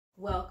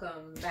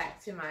Welcome back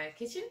to my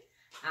kitchen.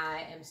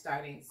 I am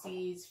starting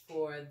seeds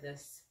for the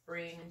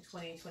spring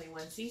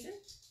 2021 season.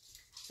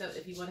 So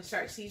if you want to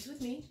start seeds with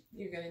me,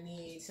 you're going to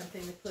need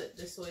something to put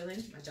the soil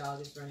in. My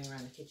dog is running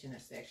around the kitchen,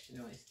 that's the extra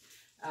noise.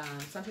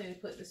 Something to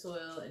put the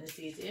soil and the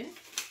seeds in.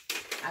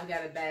 I've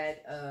got a bag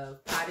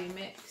of potting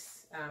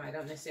mix. I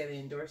don't necessarily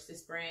endorse this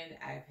brand.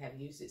 I have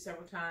used it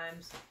several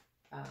times.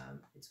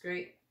 It's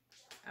great.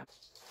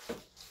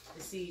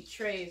 The seed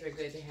trays are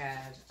good to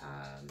have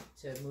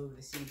to move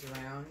the seeds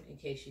around in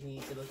case you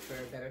need to look for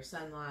better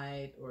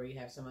sunlight, or you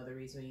have some other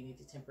reason where you need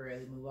to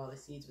temporarily move all the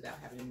seeds without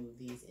having to move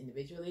these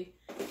individually.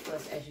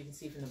 Plus, as you can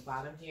see from the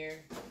bottom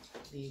here,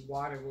 the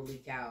water will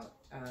leak out,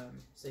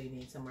 so you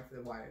need somewhere for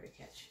the water to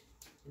catch.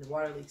 And the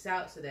water leaks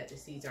out so that the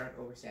seeds aren't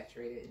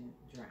oversaturated and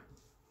drown.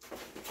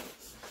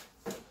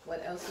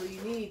 What else will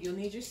you need? You'll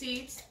need your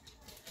seeds.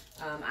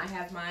 I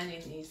have mine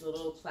in these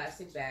little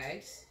plastic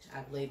bags.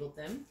 I've labeled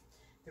them.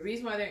 The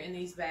reason why they're in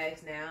these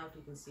bags now, if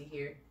you can see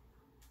here,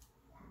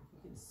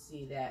 you can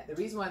see that. The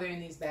reason why they're in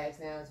these bags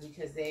now is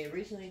because they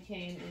originally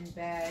came in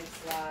bags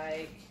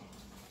like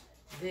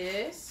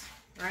this,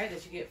 right,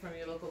 that you get from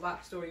your local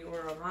box store you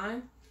order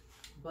online.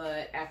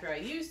 But after I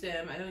use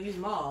them, I don't use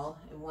them all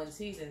in one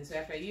season. So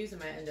after I use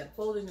them, I end up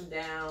folding them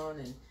down,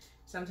 and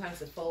sometimes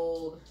the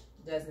fold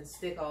doesn't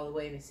stick all the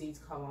way and the seeds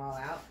come all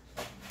out.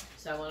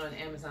 So I went on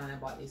Amazon and I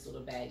bought these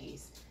little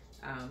baggies,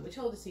 which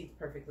hold the seeds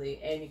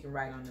perfectly, and you can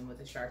write on them with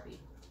a Sharpie.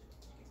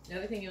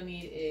 Another thing you'll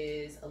need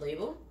is a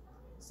label.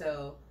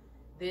 So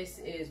this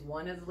is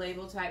one of the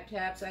label type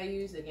tabs I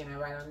use. Again, I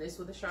write on this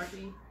with a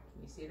Sharpie.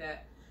 You see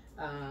that?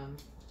 I'm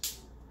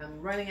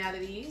running out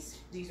of these.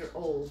 These are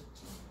old.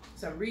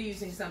 So I'm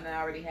reusing some that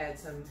I already had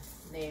some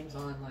names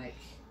on, like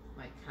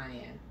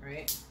Cayenne,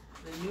 right?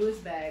 The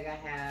newest bag I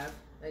have,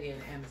 again,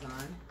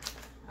 Amazon.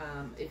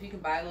 If you can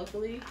buy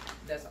locally,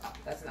 that's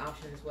an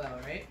option as well,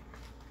 right?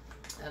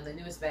 The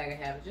newest bag I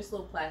have is just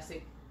little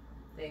plastic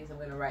things. I'm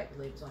going to write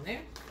the labels on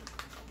there.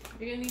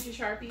 You're going to need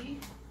your Sharpie,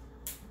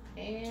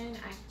 and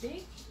I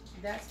think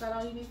that's about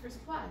all you need for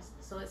supplies.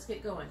 So let's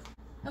get going.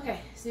 Okay,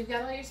 so you've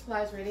got all your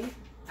supplies ready.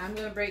 I'm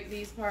going to break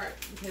these apart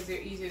because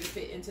they're easier to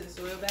fit into the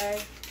soil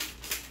bag.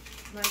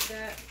 Like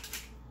that.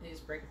 They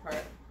just break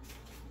apart.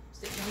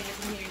 Stick your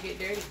hands in here and get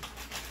dirty.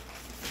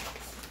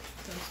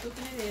 So I'm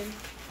scooping it in.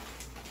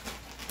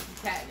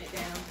 Patting it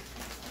down,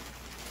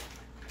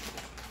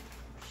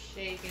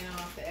 shaking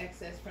off the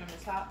excess from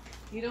the top.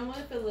 You don't want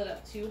to fill it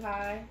up too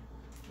high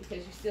because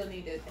you still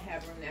need to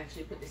have room to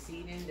actually put the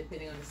seed in,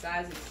 depending on the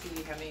size of the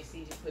seed, how many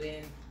seeds you put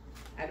in.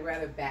 I'd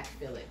rather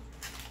backfill it,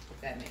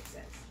 if that makes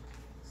sense.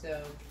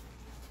 So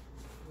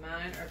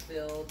mine are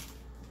filled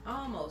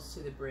almost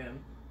to the brim,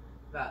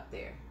 about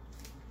there.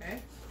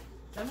 Okay,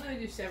 so I'm going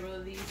to do several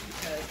of these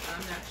because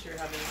I'm not sure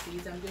how many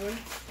seeds I'm doing.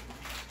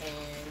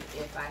 And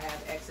if I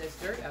have excess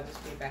dirt, I'll just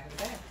put it back in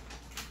the bag.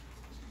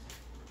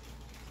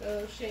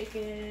 So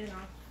shaking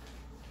off.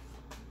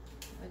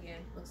 Again,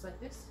 looks like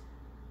this.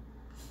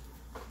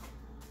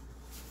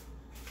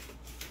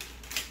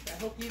 So I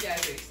hope you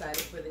guys are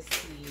excited for this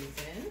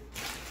season.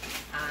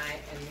 I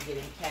am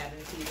getting cabin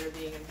fever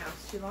being in the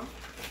house too long.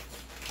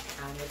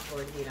 I look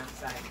forward to being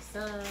outside in the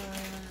sun,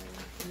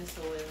 in the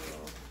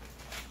soil,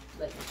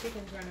 letting the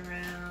chickens run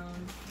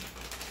around,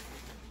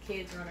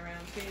 kids run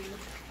around too.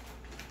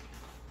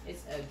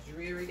 It's a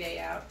dreary day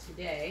out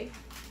today.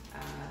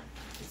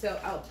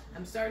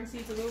 I'm starting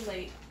seeds a little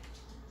late.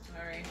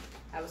 Sorry.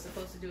 I was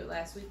supposed to do it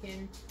last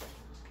weekend.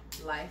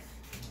 Life.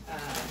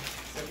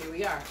 So here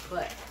we are.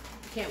 But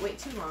you can't wait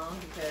too long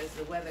because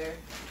the weather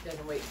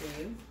doesn't wait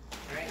for you.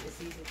 Alright? The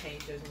season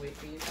change doesn't wait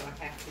for you, so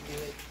I have to do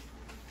it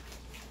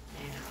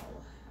now.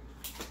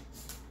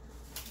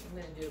 I'm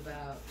going to do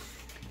I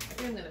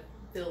think I'm going to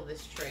fill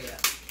this tray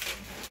up.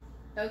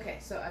 Okay,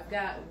 so I've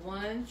got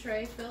one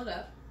tray filled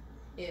up.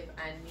 If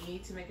I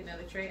need to make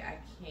another tray, I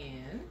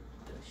can.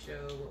 I'll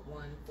show what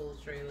one full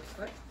tray looks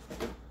like.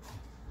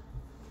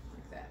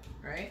 Like that,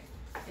 right?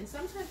 And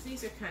sometimes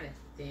these are kind of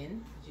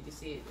thin. As you can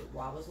see, it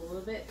wobbles a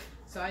little bit.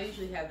 So I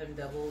usually have them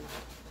doubled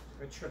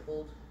or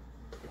tripled,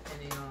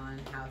 depending on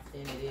how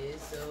thin it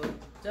is. So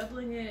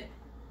doubling it,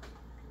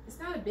 it's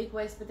not a big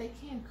waste, but they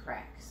can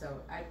crack. So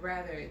I'd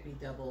rather it be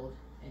doubled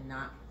and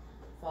not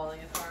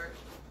falling apart,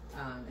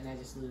 and I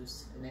just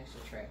lose an extra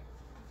tray.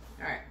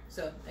 All right,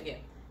 so again,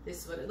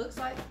 this is what it looks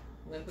like.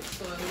 I'm going to put the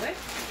soil away.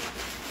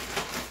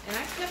 And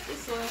I kept this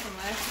soil from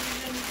last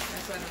season.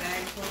 That's why the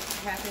bag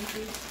is half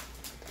empty.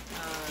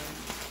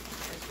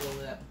 Let's roll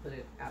it up and put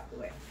it out the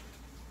way.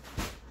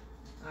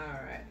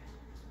 Alright.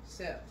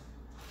 So,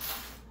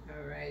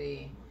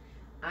 alrighty.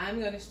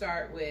 I'm going to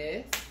start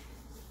with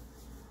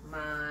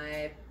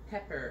my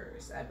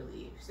peppers, I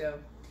believe. So,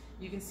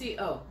 you can see,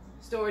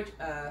 storage,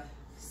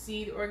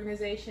 seed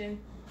organization.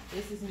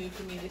 This is new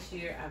for me this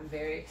year. I'm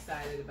very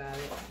excited about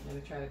it. I'm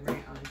going to try to bring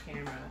it on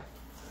camera.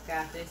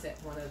 Got this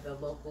at one of the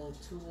local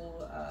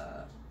tool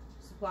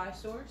supply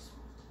stores.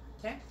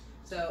 Okay,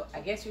 so I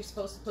guess you're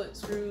supposed to put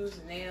screws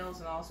and nails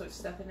and all sorts of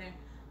stuff in there,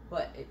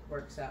 but it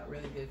works out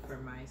really good for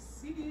my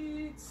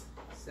seeds.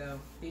 So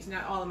these are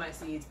not all of my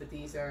seeds, but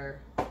these are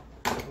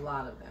a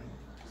lot of them.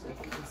 So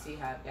if you can see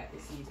how I've got the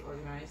seeds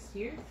organized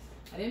here.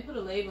 I didn't put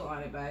a label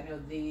on it, but I know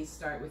these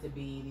start with a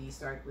B, these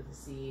start with a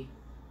C,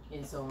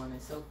 and so on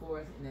and so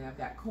forth. And then I've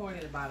got corn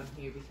in the bottom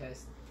here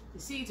because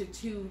the seeds are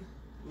too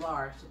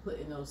large to put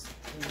in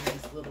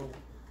these little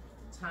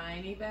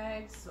tiny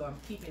bags, so I'm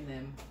keeping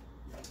them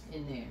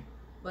in there.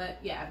 But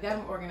yeah, I've got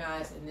them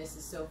organized, and this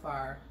is so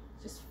far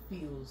just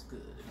feels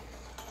good.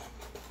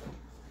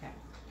 Okay,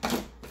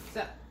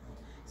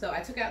 so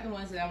I took out the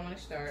ones that I want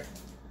to start.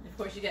 Of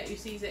course, you got your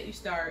seeds that you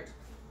start.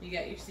 You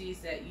got your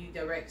seeds that you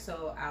direct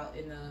sow out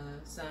in the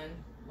sun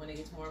when it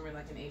gets warmer,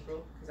 like in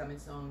April, because I'm in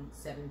zone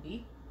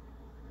 7B.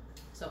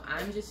 So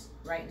I'm just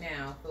right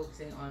now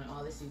focusing on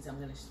all the seeds I'm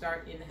going to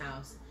start in the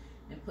house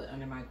and put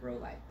under my grow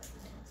light.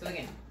 So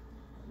again,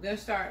 I'm going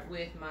to start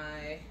with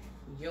my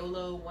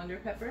YOLO Wonder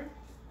Pepper.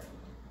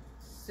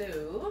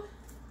 So,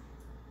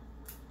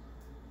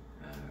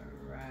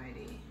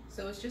 alrighty.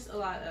 So it's just a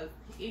lot of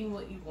picking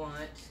what you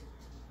want.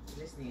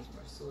 This needs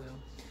more soil.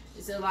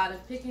 It's a lot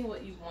of picking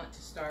what you want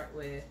to start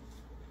with.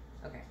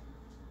 Okay.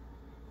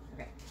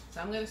 Okay.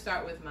 So I'm going to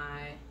start with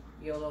my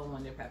YOLO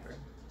Wonder Pepper.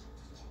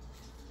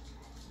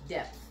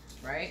 Depth,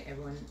 right?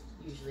 Everyone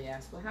usually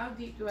asks, well, how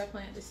deep do I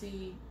plant the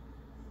seed?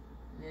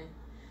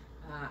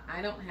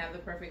 I don't have the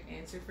perfect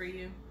answer for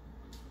you.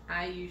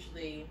 I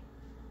usually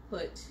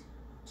put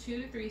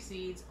 2 to 3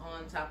 seeds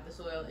on top of the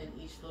soil in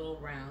each little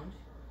round,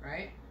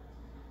 right?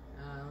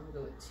 I'm gonna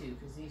go with 2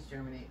 because these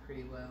germinate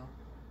pretty well.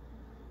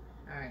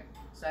 All right,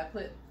 so I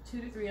put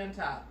 2 to 3 on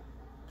top,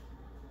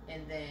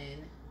 and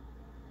then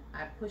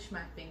I push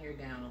my finger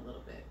down a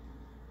little bit.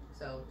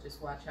 So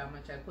just watch how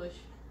much I push.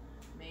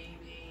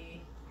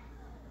 Maybe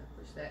I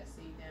push that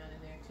seed down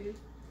in there too,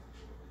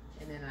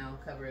 and then I'll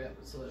cover it up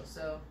with soil.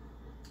 So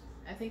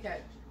I think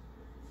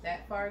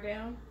that far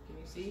down, can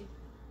you see?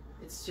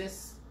 It's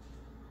just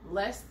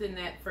less than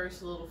that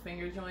first little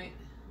finger joint,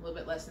 a little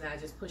bit less than that. I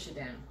just push it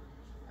down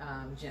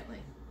gently.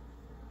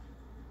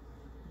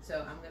 So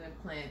I'm gonna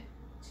plant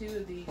 2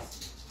 of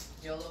these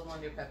YOLO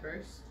Wonder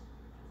Peppers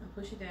and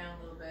push it down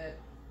a little bit,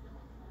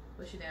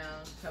 push it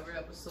down, cover it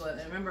up with soil.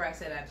 And remember I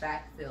said I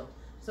backfill.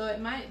 So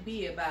it might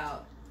be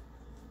about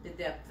the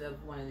depth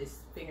of one of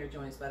these finger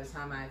joints by the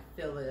time I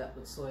fill it up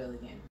with soil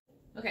again.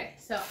 Okay,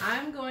 so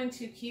I'm going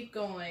to keep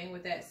going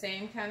with that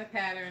same kind of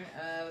pattern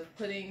of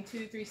putting 2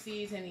 to 3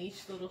 seeds in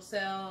each little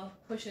cell,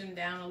 pushing them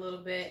down a little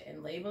bit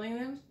and labeling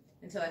them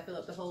until I fill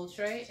up the whole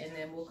tray, and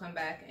then we'll come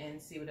back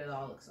and see what it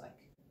all looks like.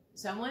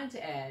 So I wanted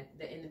to add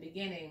that in the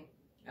beginning,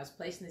 I was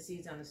placing the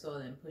seeds on the soil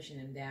and pushing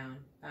them down.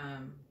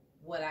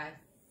 What I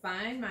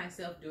find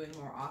myself doing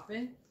more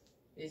often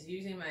is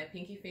using my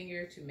pinky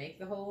finger to make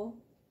the hole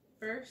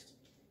first.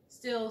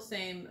 Still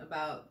same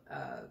about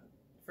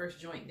first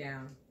joint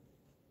down.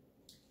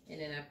 And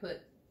then I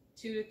put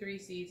 2 to 3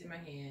 seeds in my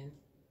hand.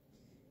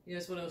 You know,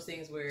 it's one of those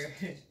things where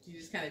you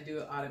just kind of do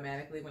it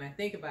automatically. When I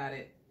think about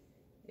it,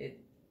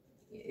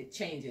 it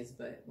changes.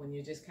 But when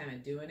you're just kind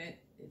of doing it,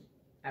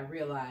 I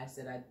realize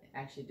that I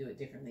actually do it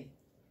differently.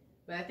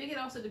 But I think it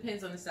also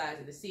depends on the size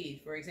of the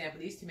seed. For example,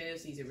 these tomato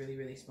seeds are really,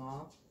 really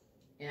small.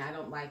 And I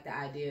don't like the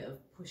idea of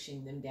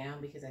pushing them down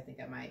because I think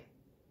I might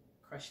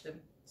crush them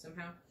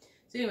somehow.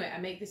 So anyway, I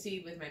make the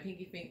seed with my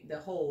pinky finger, the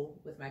hole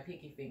with my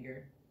pinky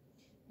finger.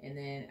 And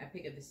then I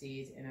pick up the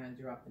seeds and I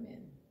drop them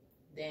in.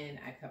 Then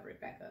I cover it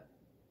back up.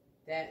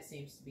 That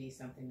seems to be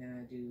something that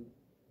I do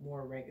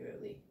more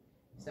regularly.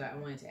 So I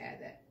wanted to add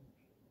that.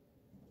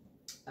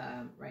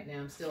 Right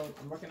now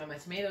I'm working on my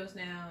tomatoes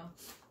now.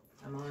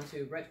 I'm on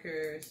to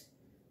Rutgers.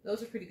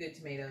 Those are pretty good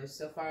tomatoes.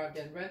 So far I've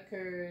done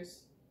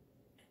Rutgers,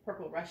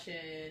 Purple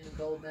Russian,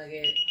 Gold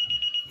Nugget.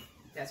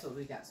 That's what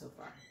we got so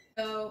far.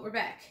 So we're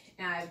back.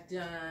 I've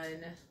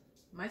done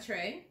my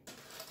tray.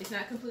 It's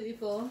not completely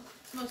full.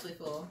 It's mostly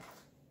full.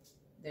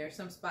 There are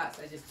some spots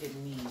I just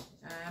didn't need.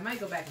 I might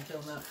go back and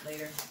fill them up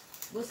later.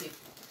 We'll see.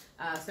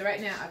 So right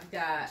now I've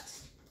got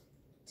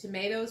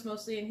tomatoes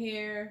mostly in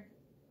here.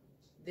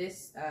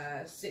 This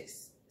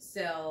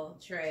 6-cell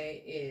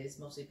tray is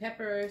mostly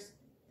peppers.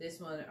 This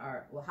one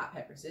are, well, hot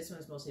peppers. This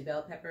one's mostly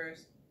bell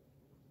peppers.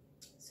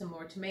 Some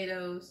more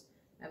tomatoes.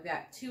 I've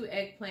got 2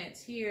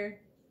 eggplants here.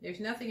 There's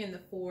nothing in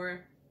the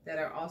 4 that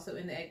are also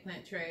in the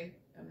eggplant tray.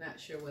 I'm not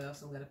sure what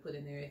else I'm going to put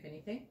in there, if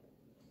anything.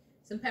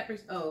 Some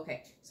peppers. Oh,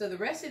 okay. So the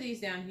rest of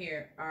these down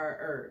here are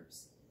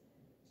herbs.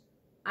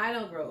 I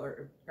don't grow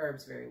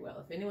herbs very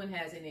well. If anyone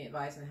has any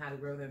advice on how to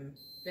grow them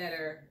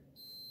better,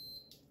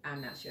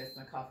 I'm not sure. It's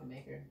my coffee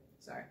maker.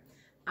 Sorry.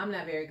 I'm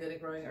not very good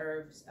at growing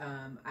herbs.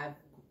 I've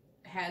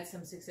had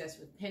some success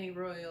with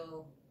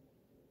pennyroyal,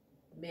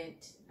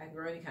 mint. I can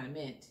grow any kind of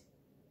mint.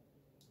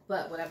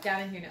 But what I've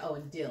got in here now, oh,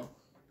 and dill.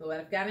 But what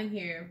I've got in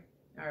here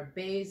are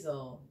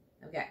basil.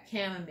 I've got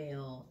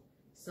chamomile,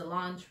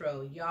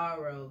 cilantro,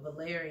 yarrow,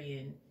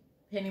 valerian,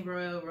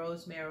 pennyroyal,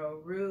 rosemary,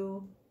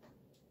 rue.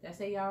 Did I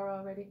say yarrow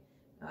already?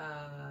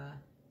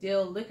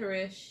 Dill,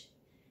 licorice,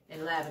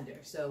 and lavender.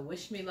 So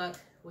wish me luck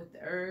with the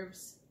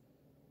herbs.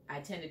 I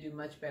tend to do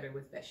much better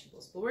with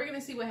vegetables. But we're going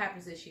to see what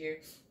happens this year.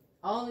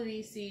 All of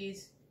these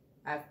seeds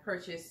I've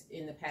purchased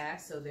in the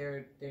past, so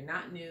they're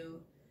not new.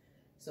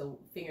 So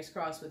fingers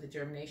crossed with the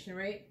germination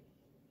rate.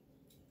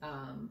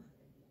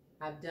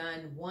 I've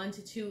done 1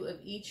 to 2 of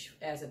each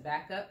as a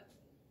backup.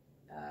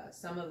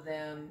 Some of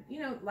them, you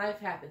know, life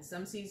happens.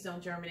 Some seeds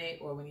don't germinate,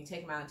 or when you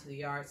take them out into the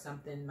yard,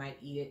 something might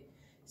eat it.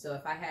 So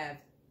if I have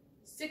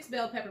 6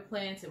 bell pepper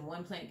plants and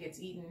 1 plant gets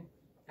eaten,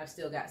 I've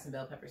still got some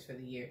bell peppers for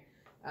the year.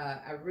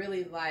 I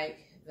really like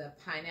the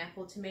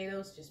pineapple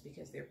tomatoes just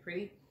because they're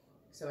pretty.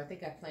 So I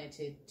think I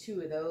planted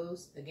 2 of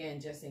those, again,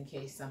 just in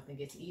case something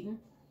gets eaten.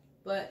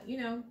 But, you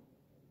know,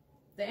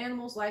 the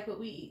animals like what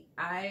we eat.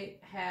 I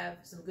have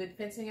some good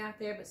fencing out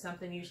there, but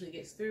something usually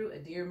gets through. A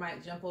deer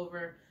might jump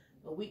over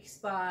a weak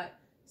spot.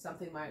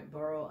 Something might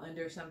burrow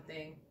under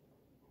something.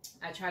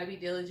 I try to be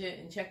diligent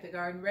and check the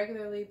garden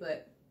regularly,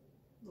 but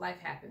life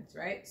happens,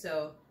 right?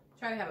 So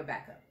try to have a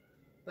backup.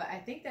 But I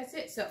think that's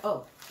it. So,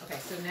 oh, okay.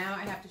 So now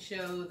I have to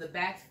show the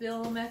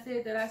backfill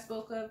method that I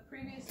spoke of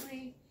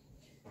previously.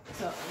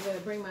 So I'm going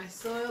to bring my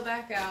soil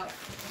back out.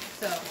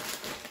 So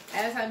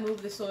as I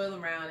move the soil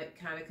around, it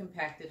kind of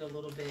compacted a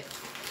little bit.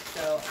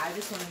 So I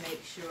just want to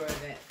make sure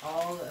that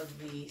all of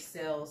the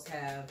cells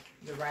have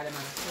the right amount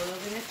of soil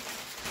in it.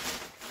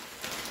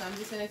 So I'm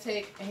just going to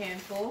take a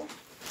handful.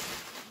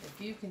 If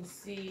you can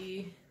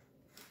see,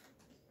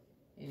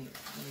 anyway,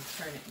 let me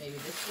turn it maybe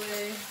this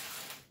way.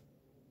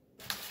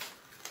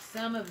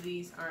 Some of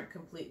these aren't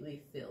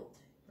completely filled,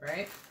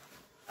 right?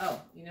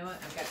 Oh, you know what?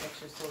 I've got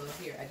extra soil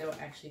here. I don't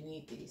actually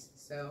need these.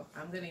 So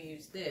I'm going to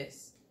use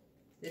this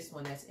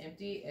one that's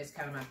empty as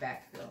kind of my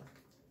backfill.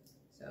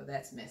 So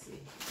that's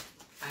messy.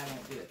 I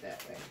won't do it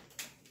that way.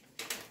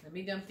 Let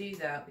me dump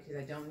these out because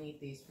I don't need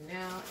these for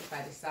now. If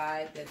I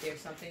decide that there's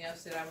something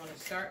else that I want to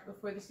start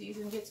before the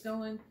season gets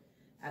going,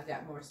 I've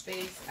got more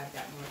space, I've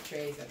got more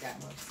trays, I've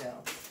got more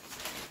cells.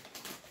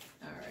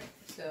 All right,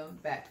 so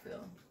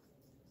backfill.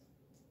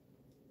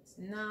 It's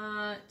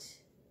not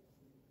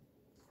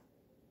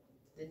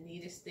the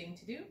neatest thing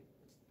to do,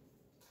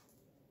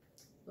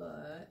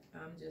 but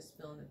I'm just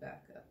filling it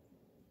back up.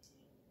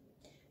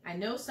 I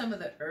know some of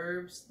the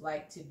herbs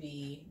like to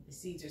be, the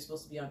seeds are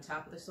supposed to be on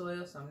top of the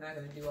soil, so I'm not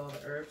going to do all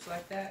the herbs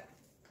like that.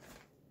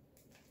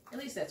 At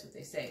least that's what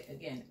they say.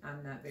 Again,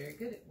 I'm not very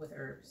good with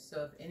herbs,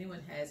 so if anyone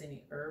has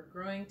any herb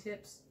growing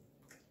tips,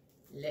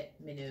 let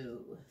me know.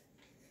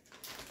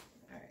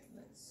 All right,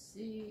 let's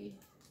see.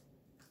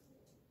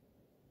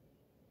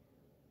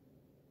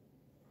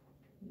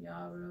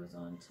 Yarrow's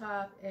on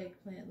top.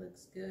 Eggplant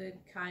looks good.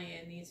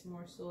 Cayenne needs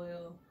more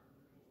soil.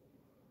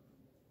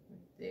 Right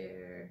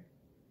there.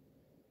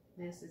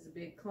 This is a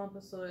big clump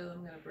of soil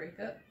I'm going to break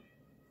up.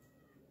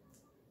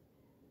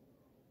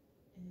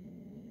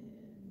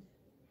 And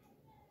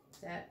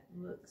that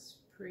looks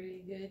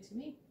pretty good to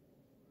me.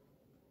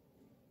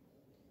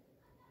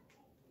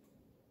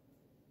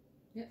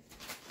 Yep,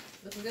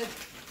 looking good.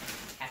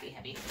 Happy,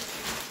 happy.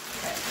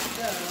 Okay,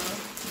 so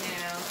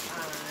now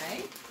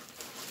I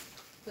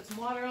put some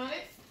water on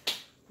it.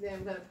 Then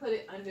I'm going to put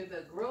it under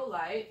the grow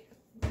light.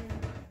 Where are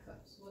my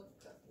cups? What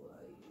cup will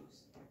I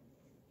use?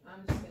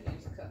 I'm just going to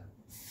use a cup.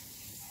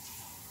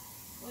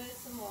 With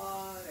some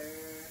water.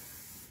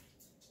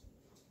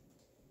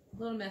 A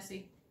little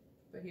messy,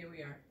 but here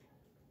we are.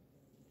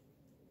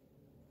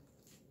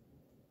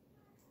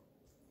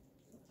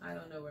 I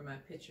don't know where my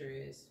pitcher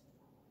is,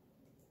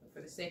 but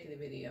for the sake of the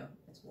video,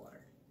 it's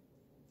water.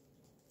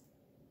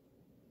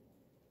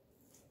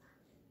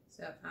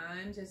 So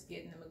I'm just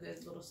getting them a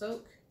good little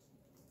soak.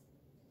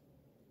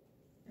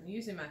 I'm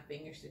using my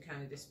fingers to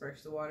kind of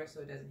disperse the water so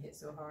it doesn't hit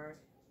so hard.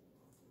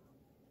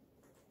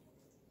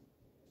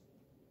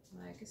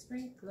 Like a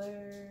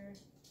sprinkler.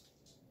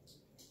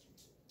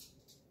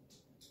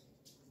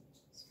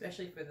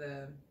 Especially for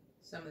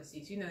some of the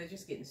seeds. You know, they're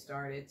just getting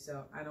started,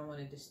 so I don't want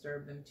to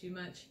disturb them too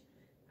much.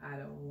 I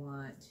don't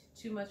want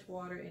too much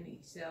water in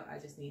each cell. I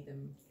just need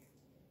them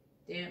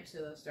damp so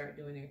they'll start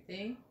doing their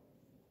thing.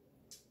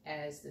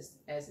 As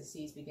the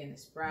seeds begin to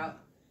sprout,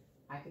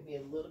 I could be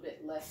a little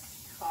bit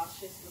less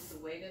cautious with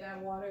the way that I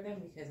water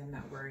them because I'm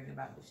not worrying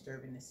about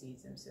disturbing the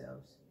seeds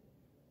themselves.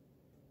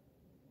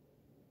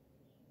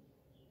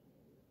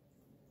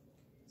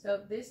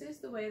 So this is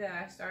the way that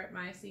I start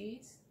my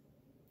seeds.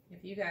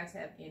 If you guys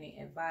have any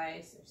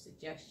advice or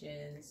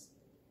suggestions,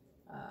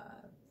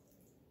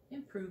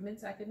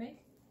 improvements I could make,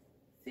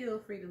 feel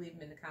free to leave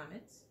them in the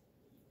comments.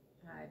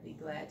 I'd be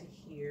glad to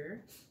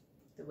hear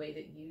the way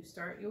that you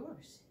start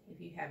yours. If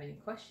you have any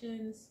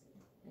questions,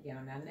 again,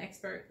 I'm not an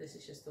expert. This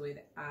is just the way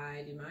that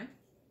I do mine.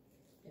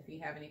 If you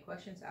have any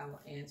questions, I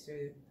will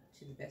answer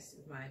to the best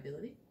of my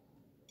ability.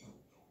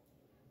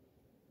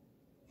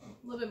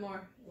 A little bit more,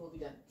 and we'll be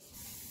done.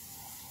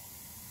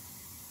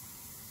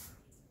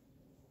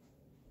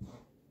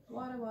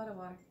 Water, water,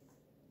 water.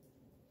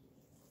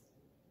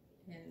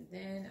 And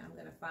then I'm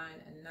going to find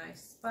a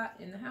nice spot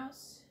in the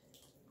house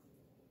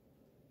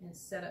and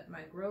set up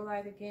my grow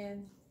light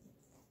again.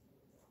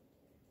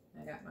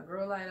 I got my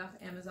grow light off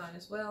Amazon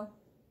as well.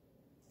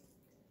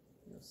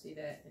 You'll see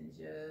that in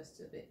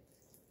just a bit.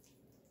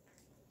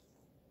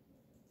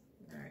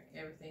 All right,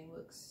 everything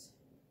looks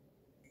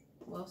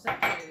well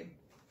saturated.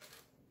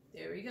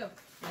 There we go.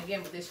 And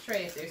again, with this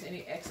tray, if there's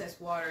any excess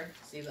water,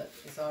 see, look,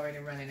 it's already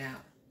running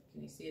out.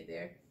 Can you see it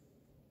there?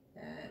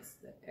 That's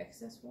the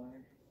excess water.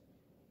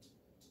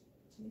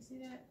 Can you see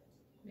that?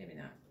 Maybe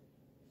not.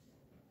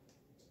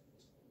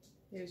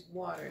 There's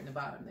water in the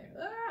bottom there.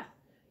 Ah!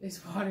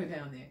 There's water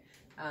down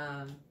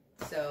there.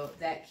 So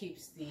that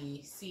keeps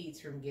the seeds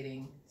from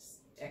getting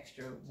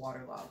extra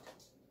waterlogged.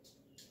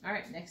 All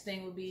right, next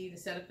thing will be to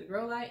set up the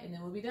grow light, and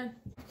then we'll be done.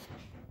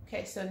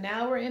 Okay, so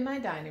now we're in my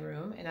dining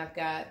room, and I've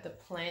got the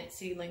plant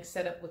seedling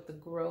set up with the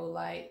grow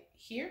light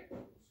here.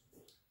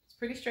 It's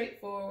pretty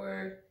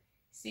straightforward.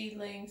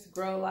 Seedlings,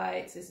 grow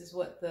lights. This is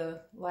what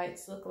the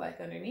lights look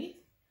like underneath.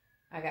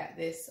 I got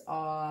this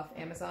off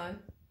Amazon.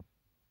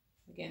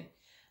 Again,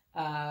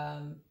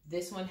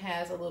 this one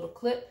has a little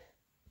clip.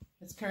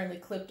 It's currently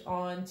clipped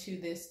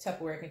onto this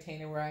Tupperware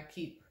container where I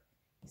keep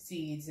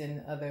seeds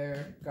and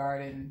other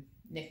garden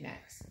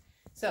knickknacks.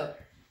 So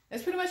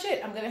that's pretty much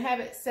it. I'm going to have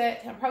it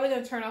set. I'm probably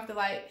going to turn off the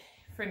light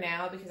for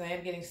now because I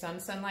am getting some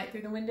sunlight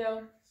through the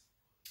window.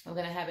 I'm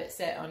going to have it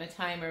set on a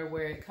timer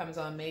where it comes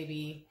on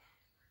maybe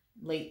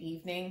late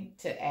evening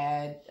to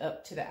add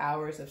up to the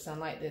hours of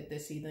sunlight that the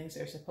seedlings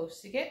are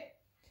supposed to get.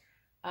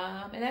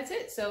 And that's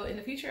it. So in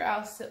the future,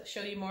 I'll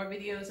show you more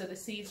videos of the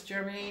seeds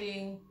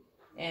germinating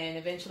and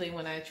eventually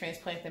when I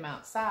transplant them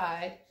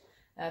outside.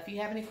 If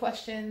you have any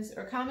questions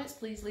or comments,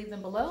 please leave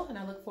them below, and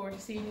I look forward to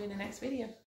seeing you in the next video.